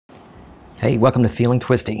Hey, welcome to Feeling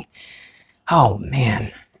Twisty. Oh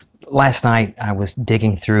man, last night I was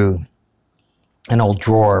digging through an old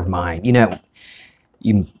drawer of mine.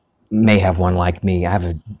 You may have one like me. I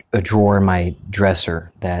have a drawer in my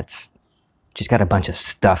dresser that's just got a bunch of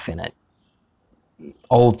stuff in it.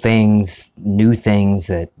 Old things, new things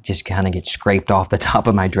that just kind of get scraped off the top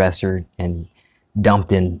of my dresser and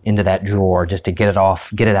dumped into that drawer just to get it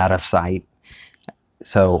out of sight.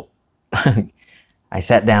 So I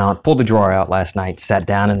sat down, pulled the drawer out last night, sat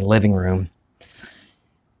down in the living room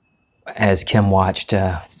as Kim watched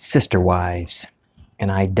Sister Wives, and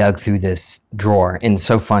I dug through this drawer. And it's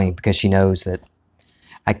so funny because she knows that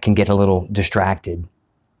I can get a little distracted.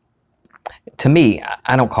 To me,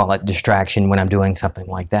 I don't call it distraction when I'm doing something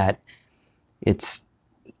like that.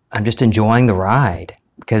 I'm just enjoying the ride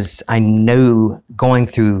because I knew going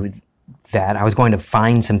through that I was going to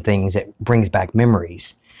find some things that brings back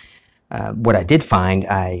memories. What I did find,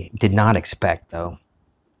 I did not expect though.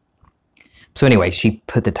 So anyway, she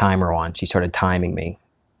put the timer on. She started timing me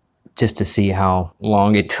just to see how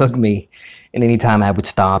long it took me. And anytime I would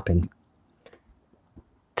stop and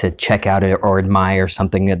to check out or admire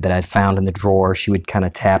something that I'd found in the drawer, she would kind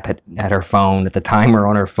of tap at her phone, at the timer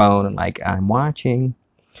on her phone, and like, I'm watching.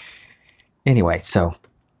 Anyway, so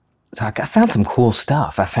I found some cool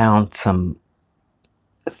stuff. I found some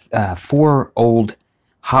 4 old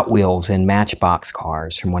Hot Wheels and Matchbox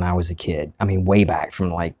cars from when I was a kid. I mean, way back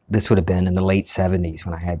from this would have been in the late 70s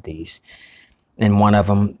when I had these. And one of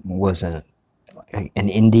them was an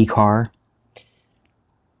Indy car.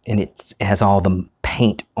 And it has all the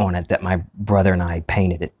paint on it that my brother and I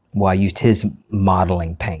painted it. Well, I used his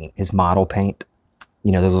modeling paint, his model paint.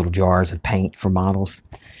 You know, those little jars of paint for models.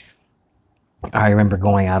 I remember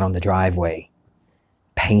going out on the driveway,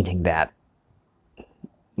 painting that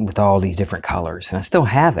with all these different colors, and I still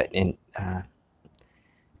have it. And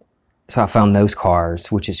so I found those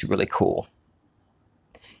cars, which is really cool.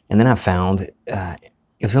 And then I found it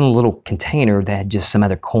was in a little container that had just some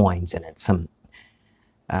other coins in it.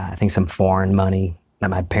 I think some foreign money that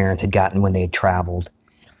my parents had gotten when they had traveled.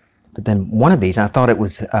 But then one of these, and I thought it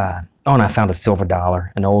was, and I found a silver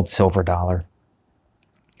dollar, an old silver dollar.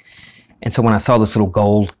 And so when I saw this little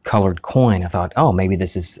gold-colored coin, I thought, oh, maybe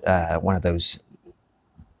this is one of those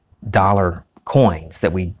dollar coins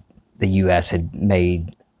that the U.S. had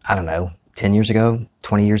made, I don't know, 10 years ago,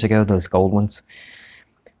 20 years ago, those gold ones.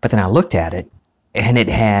 But then I looked at it, and it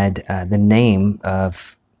had the name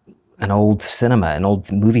of an old cinema, an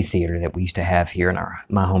old movie theater that we used to have here in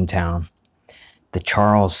my hometown, the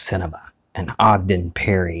Charles Cinema, an Ogden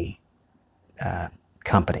Perry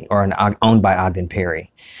company, or owned by Ogden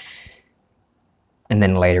Perry. And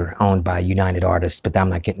then later owned by United Artists, but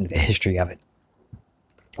I'm not getting into the history of it.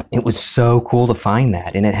 It was so cool to find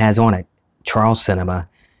that, and it has on it, Charles Cinema,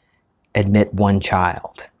 admit one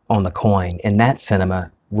child on the coin. And that cinema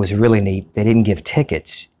was really neat. They didn't give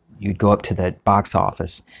tickets. You'd go up to the box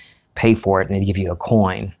office, pay for it, and they'd give you a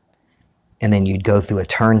coin. And then you'd go through a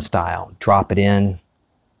turnstile, drop it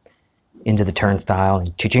into the turnstile,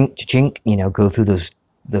 and cha-chink, cha-chink, go through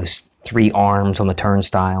those 3 arms on the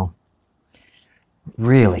turnstile.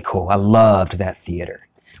 Really cool. I loved that theater.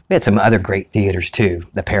 We had some other great theaters too,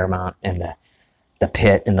 the Paramount and the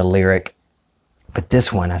Pit and the Lyric. But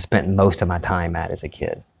this one I spent most of my time at as a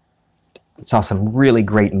kid. Saw some really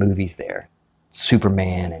great movies there.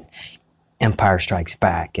 Superman and Empire Strikes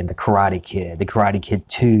Back and The Karate Kid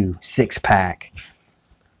 2, Six Pack.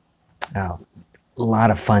 A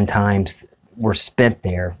lot of fun times were spent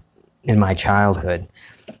there in my childhood.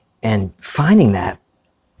 And finding that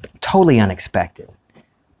totally unexpected.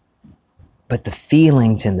 But the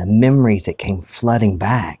feelings and the memories that came flooding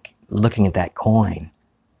back, looking at that coin,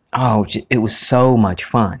 it was so much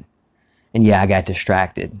fun. And yeah, I got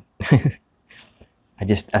distracted. I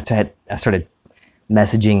started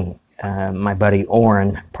messaging my buddy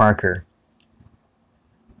Orrin Parker,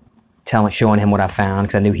 showing him what I found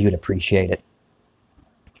because I knew he would appreciate it.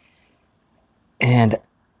 And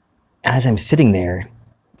as I'm sitting there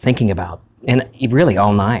thinking about, and really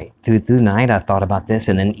all night, through the night I thought about this,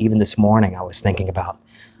 and then even this morning I was thinking about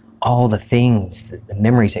all the things, the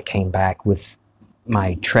memories that came back with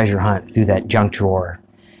my treasure hunt through that junk drawer.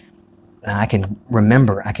 I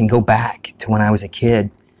can go back to when I was a kid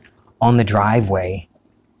on the driveway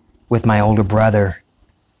with my older brother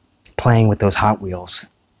playing with those Hot Wheels.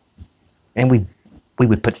 And we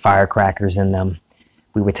would put firecrackers in them.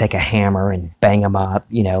 We would take a hammer and bang them up,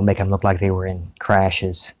 make them look like they were in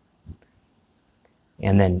crashes.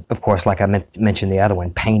 And then, of course, like I mentioned the other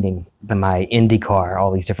one, painting my Indy car,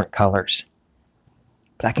 all these different colors.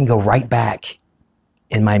 But I can go right back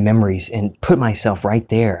in my memories and put myself right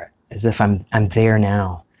there as if I'm there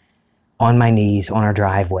now, on my knees on our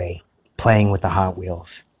driveway, playing with the Hot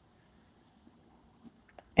Wheels.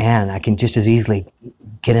 And I can just as easily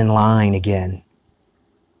get in line again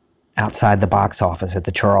outside the box office at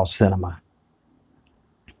the Charles Cinema,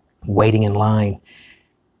 waiting in line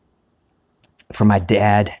for my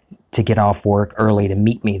dad to get off work early to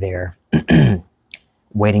meet me there,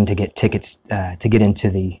 waiting to get tickets to get into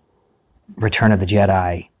the Return of the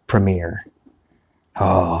Jedi premiere.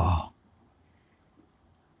 Oh.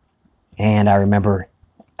 And I remember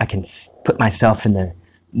I can put myself in the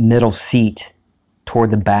middle seat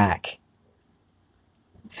toward the back,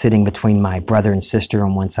 sitting between my brother and sister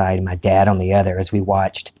on one side and my dad on the other as we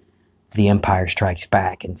watched The Empire Strikes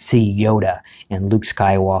Back and see Yoda and Luke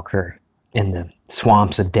Skywalker in the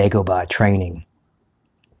swamps of Dagobah training.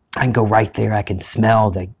 I can go right there. I can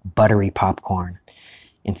smell the buttery popcorn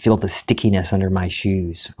and feel the stickiness under my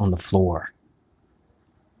shoes on the floor.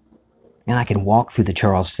 And I can walk through the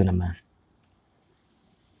Charles Cinema.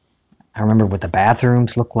 I remember what the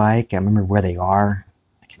bathrooms look like. I remember where they are.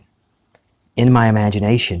 In my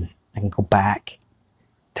imagination, I can go back,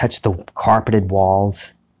 touch the carpeted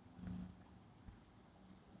walls,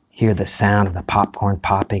 hear the sound of the popcorn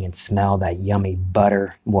popping and smell that yummy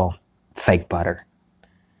butter. Well, fake butter.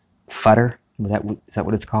 Futter? Is that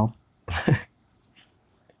what it's called?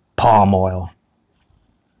 Palm oil.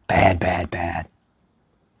 Bad, bad, bad.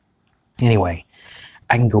 Anyway,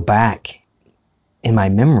 I can go back in my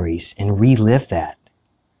memories and relive that.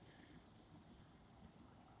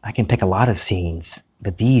 I can pick a lot of scenes,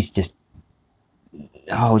 but these just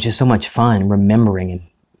so much fun remembering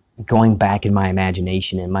and going back in my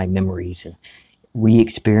imagination and my memories and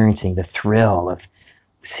re-experiencing the thrill of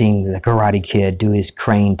seeing the Karate Kid do his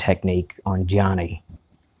crane technique on Johnny.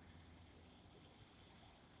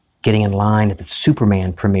 Getting in line at the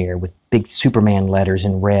Superman premiere with big Superman letters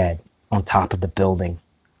in red on top of the building,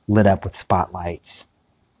 lit up with spotlights.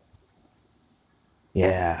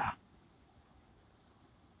 Yeah.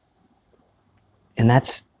 And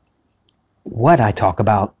that's what I talk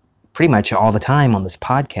about pretty much all the time on this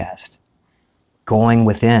podcast. Going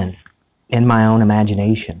within, in my own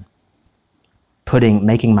imagination,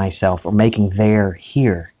 making myself or making there,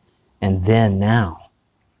 here, and then now.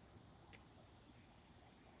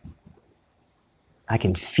 I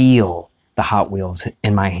can feel the Hot Wheels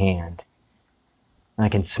in my hand. I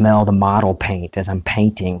can smell the model paint as I'm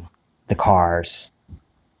painting the cars.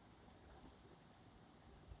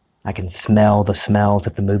 I can smell the smells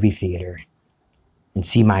at the movie theater and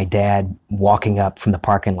see my dad walking up from the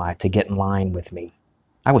parking lot to get in line with me.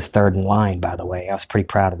 I was third in line, by the way. I was pretty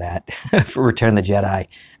proud of that. For Return of the Jedi,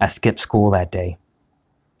 I skipped school that day.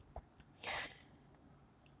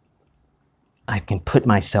 I can put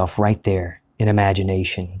myself right there in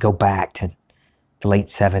imagination, go back to the late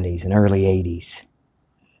 70s and early 80s.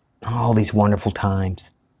 All these wonderful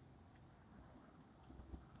times.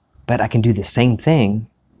 But I can do the same thing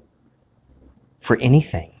for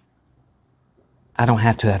anything. I don't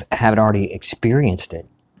have to have it already experienced it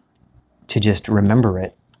to just remember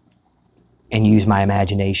it and use my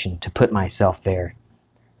imagination to put myself there.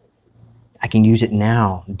 I can use it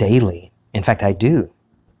now, daily. In fact, I do.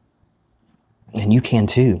 And you can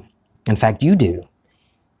too. In fact, you do.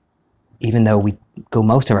 Even though we go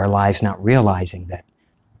most of our lives not realizing that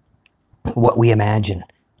what we imagine,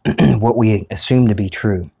 what we assume to be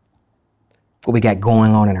true, what we got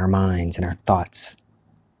going on in our minds and our thoughts,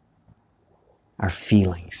 our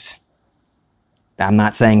feelings. I'm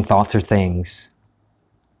not saying thoughts are things,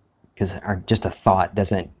 because just a thought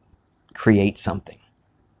doesn't create something.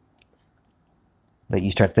 But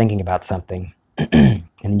you start thinking about something, and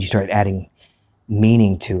then you start adding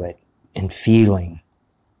meaning to it and feeling.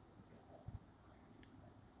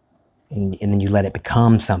 And then you let it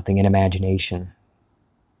become something in imagination.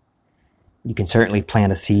 You can certainly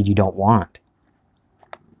plant a seed you don't want.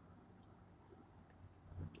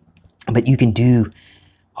 But you can do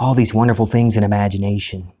all these wonderful things in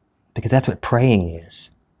imagination, because that's what praying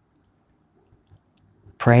is.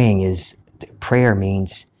 Prayer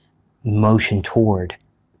means motion toward,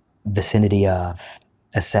 vicinity of,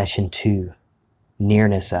 accession to,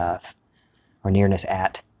 nearness of, or nearness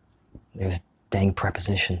at. There's dang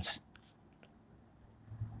prepositions.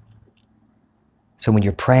 So when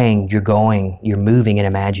you're praying, you're moving in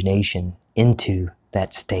imagination into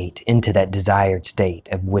that state, into that desired state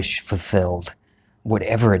of wish fulfilled,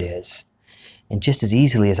 whatever it is. And just as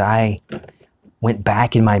easily as I went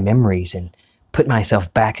back in my memories and put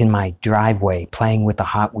myself back in my driveway playing with the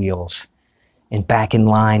Hot Wheels and back in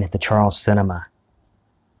line at the Charles Cinema,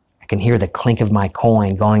 I can hear the clink of my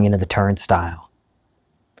coin going into the turnstile.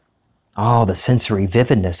 Oh, the sensory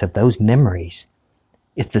vividness of those memories.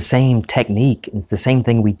 It's the same technique. It's the same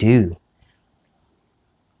thing we do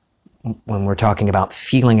when we're talking about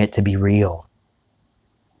feeling it to be real,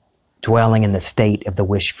 dwelling in the state of the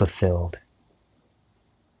wish fulfilled.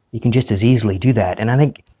 You can just as easily do that. And I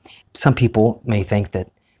think some people may think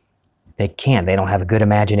that they can't. They don't have a good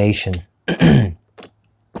imagination.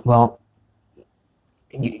 Well,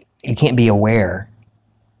 you can't be aware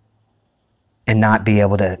and not be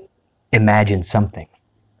able to imagine something.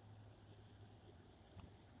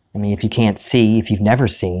 I mean, if you can't see, if you've never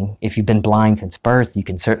seen, if you've been blind since birth, you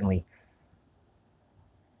can certainly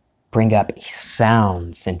bring up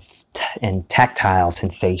sounds and tactile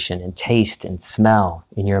sensation and taste and smell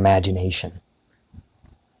in your imagination.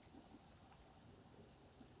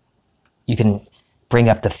 You can bring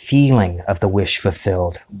up the feeling of the wish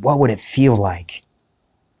fulfilled. What would it feel like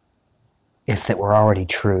if it were already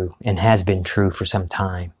true and has been true for some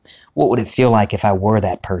time? What would it feel like if I were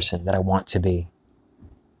that person that I want to be?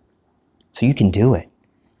 So you can do it.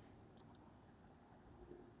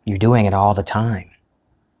 You're doing it all the time.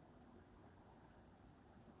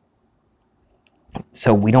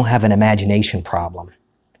 So we don't have an imagination problem.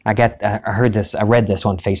 I read this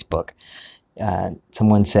on Facebook.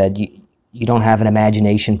 Someone said, you don't have an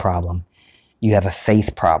imagination problem. You have a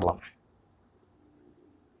faith problem.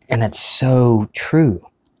 And that's so true.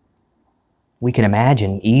 We can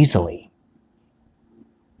imagine easily.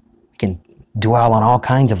 We can dwell on all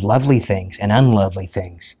kinds of lovely things and unlovely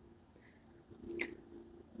things.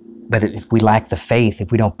 But if we lack the faith,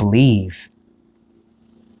 if we don't believe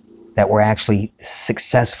that we're actually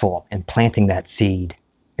successful in planting that seed,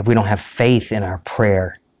 if we don't have faith in our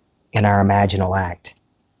prayer, in our imaginal act,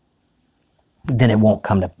 then it won't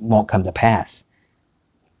come to pass.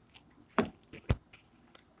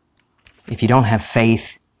 If you don't have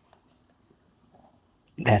faith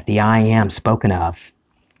that the I am spoken of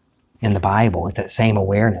in the Bible, it's that same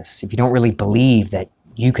awareness. If you don't really believe that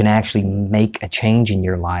you can actually make a change in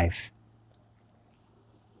your life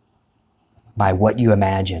by what you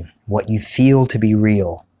imagine, what you feel to be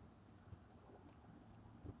real,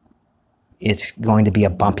 it's going to be a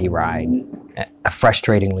bumpy ride, a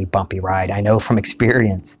frustratingly bumpy ride. I know from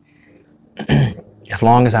experience. As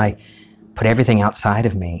long as I put everything outside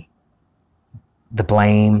of me, the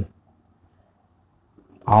blame,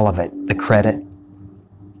 all of it, the credit,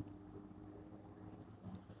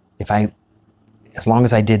 as long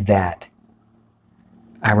as I did that,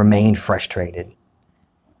 I remained frustrated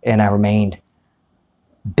and I remained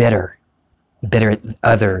bitter at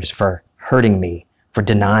others for hurting me, for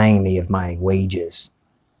denying me of my wages,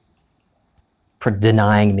 for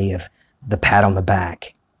denying me of the pat on the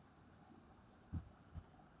back.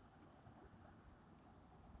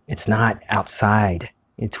 It's not outside,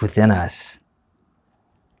 it's within us.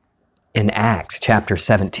 In Acts chapter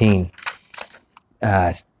 17,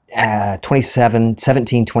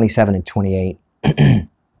 17, 27, and 28, it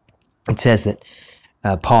says that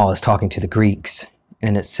Paul is talking to the Greeks,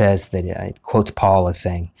 and it says that it quotes Paul as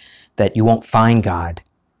saying that you won't find God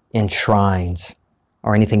in shrines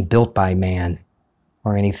or anything built by man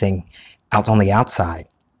or anything out on the outside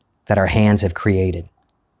that our hands have created.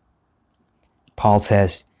 Paul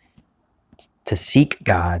says to seek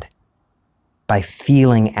God by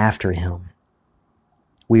feeling after him.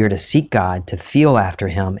 We are to seek God to feel after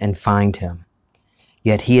him and find him.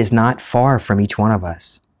 Yet he is not far from each one of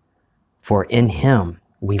us. For in him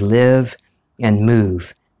we live and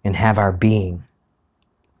move and have our being.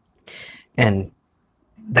 And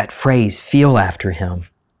that phrase, feel after him,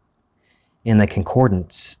 in the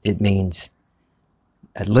concordance, it means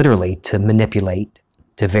literally to manipulate,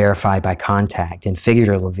 to verify by contact, and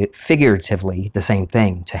figuratively the same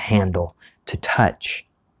thing, to handle, to touch.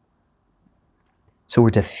 So we're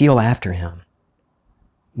to feel after him,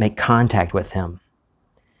 make contact with him.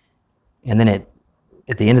 And then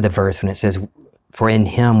at the end of the verse, when it says, for in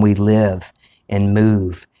him we live and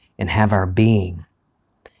move and have our being.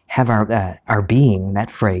 Have our being,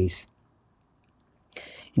 that phrase,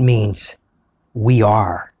 it means we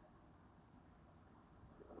are,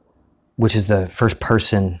 which is the first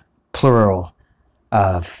person plural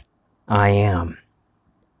of I am.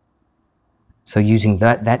 So using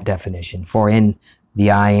that definition, for in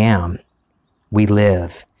the I am, we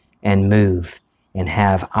live and move and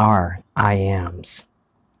have our I ams.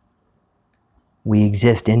 We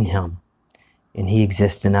exist in him, and he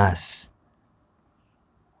exists in us.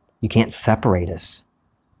 You can't separate us.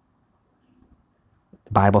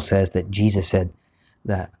 The Bible says that Jesus said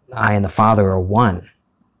that I and the Father are one.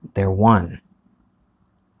 They're one.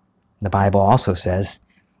 The Bible also says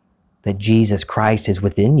that Jesus Christ is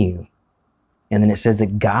within you. And then it says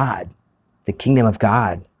that God The kingdom of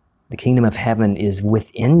God, the kingdom of heaven is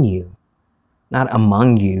within you, not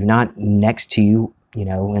among you, not next to you, in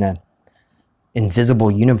an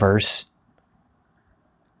invisible universe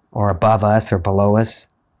or above us or below us.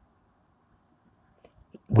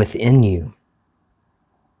 Within you.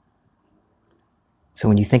 So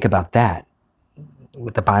when you think about that,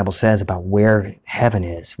 what the Bible says about where heaven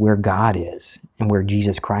is, where God is, and where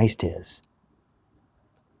Jesus Christ is.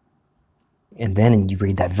 And then you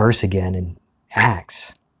read that verse again in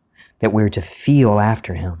Acts, that we're to feel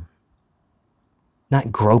after him.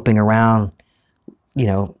 Not groping around,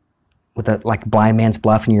 with like blind man's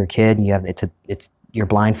bluff and you're a kid and you're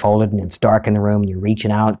blindfolded and it's dark in the room and you're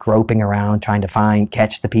reaching out, groping around, trying to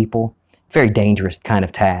catch the people. Very dangerous kind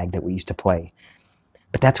of tag that we used to play.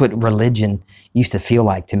 But that's what religion used to feel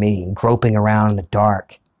like to me, groping around in the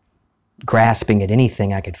dark, grasping at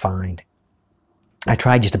anything I could find. I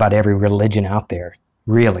tried just about every religion out there,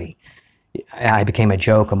 really. I became a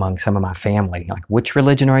joke among some of my family, like, which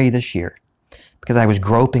religion are you this year? Because I was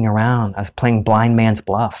groping around, I was playing blind man's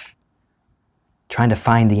bluff, trying to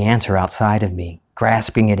find the answer outside of me,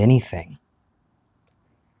 grasping at anything.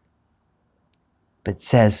 But it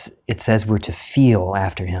says we're to feel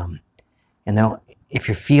after him. And if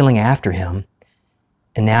you're feeling after him,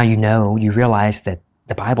 and now you realize that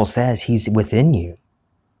the Bible says he's within you.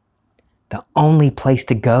 The only place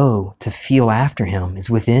to go to feel after him is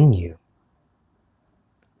within you.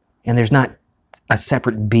 And there's not a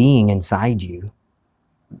separate being inside you.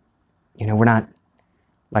 We're not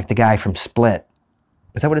like the guy from Split.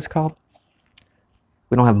 Is that what it's called?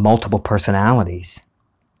 We don't have multiple personalities.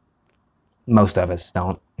 Most of us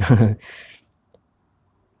don't.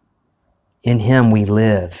 In him we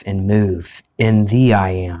live and move. In the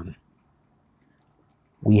I am.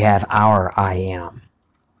 We have our I am.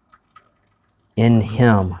 In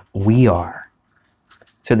him we are.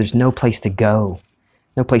 So there's no place to go,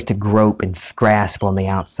 no place to grope and grasp on the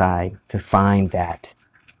outside to find that.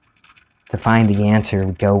 To find the answer,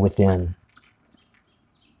 go within.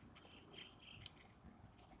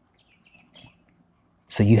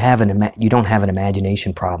 So you don't have an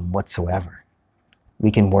imagination problem whatsoever.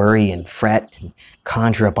 We can worry and fret and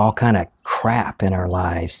conjure up all kind of crap in our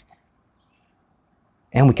lives.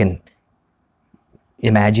 And we can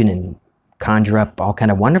imagine and conjure up all kind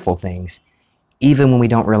of wonderful things, even when we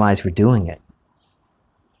don't realize we're doing it.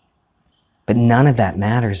 But none of that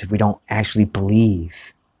matters if we don't actually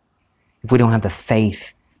believe, if we don't have the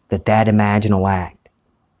faith that imaginal act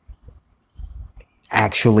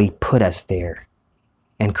actually put us there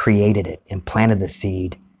and created it and planted the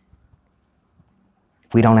seed.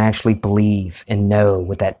 If we don't actually believe and know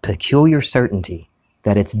with that peculiar certainty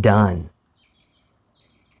that it's done,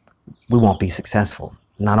 we won't be successful.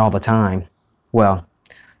 Not all the time. Well,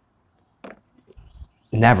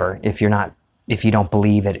 never if you don't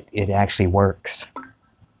believe it actually works.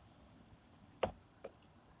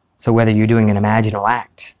 So whether you're doing an imaginal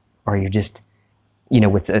act or you're just,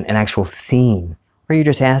 with an actual scene, or you're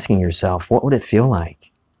just asking yourself, what would it feel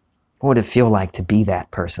like? What would it feel like to be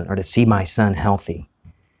that person or to see my son healthy?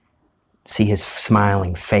 See his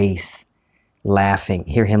smiling face, laughing,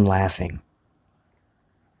 hear him laughing.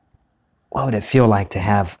 What would it feel like to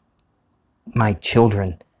have my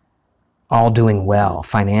children all doing well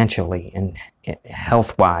financially and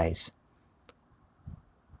health-wise?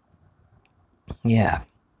 Yeah.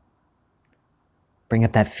 Bring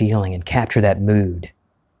up that feeling and capture that mood.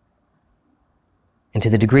 And to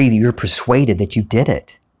the degree that you're persuaded that you did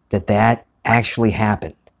it, that actually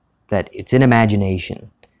happened, that it's in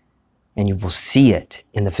imagination, and you will see it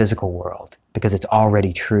in the physical world because it's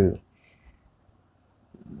already true.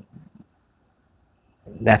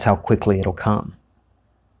 That's how quickly it'll come.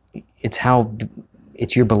 It's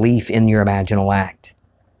your belief in your imaginal act.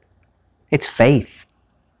 It's faith.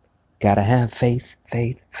 Gotta have faith,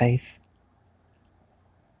 faith, faith.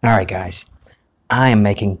 All right, guys. I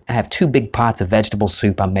have 2 big pots of vegetable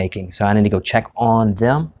soup I'm making, so I need to go check on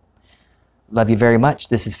them. Love you very much.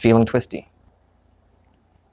 This is Feeling Twisty.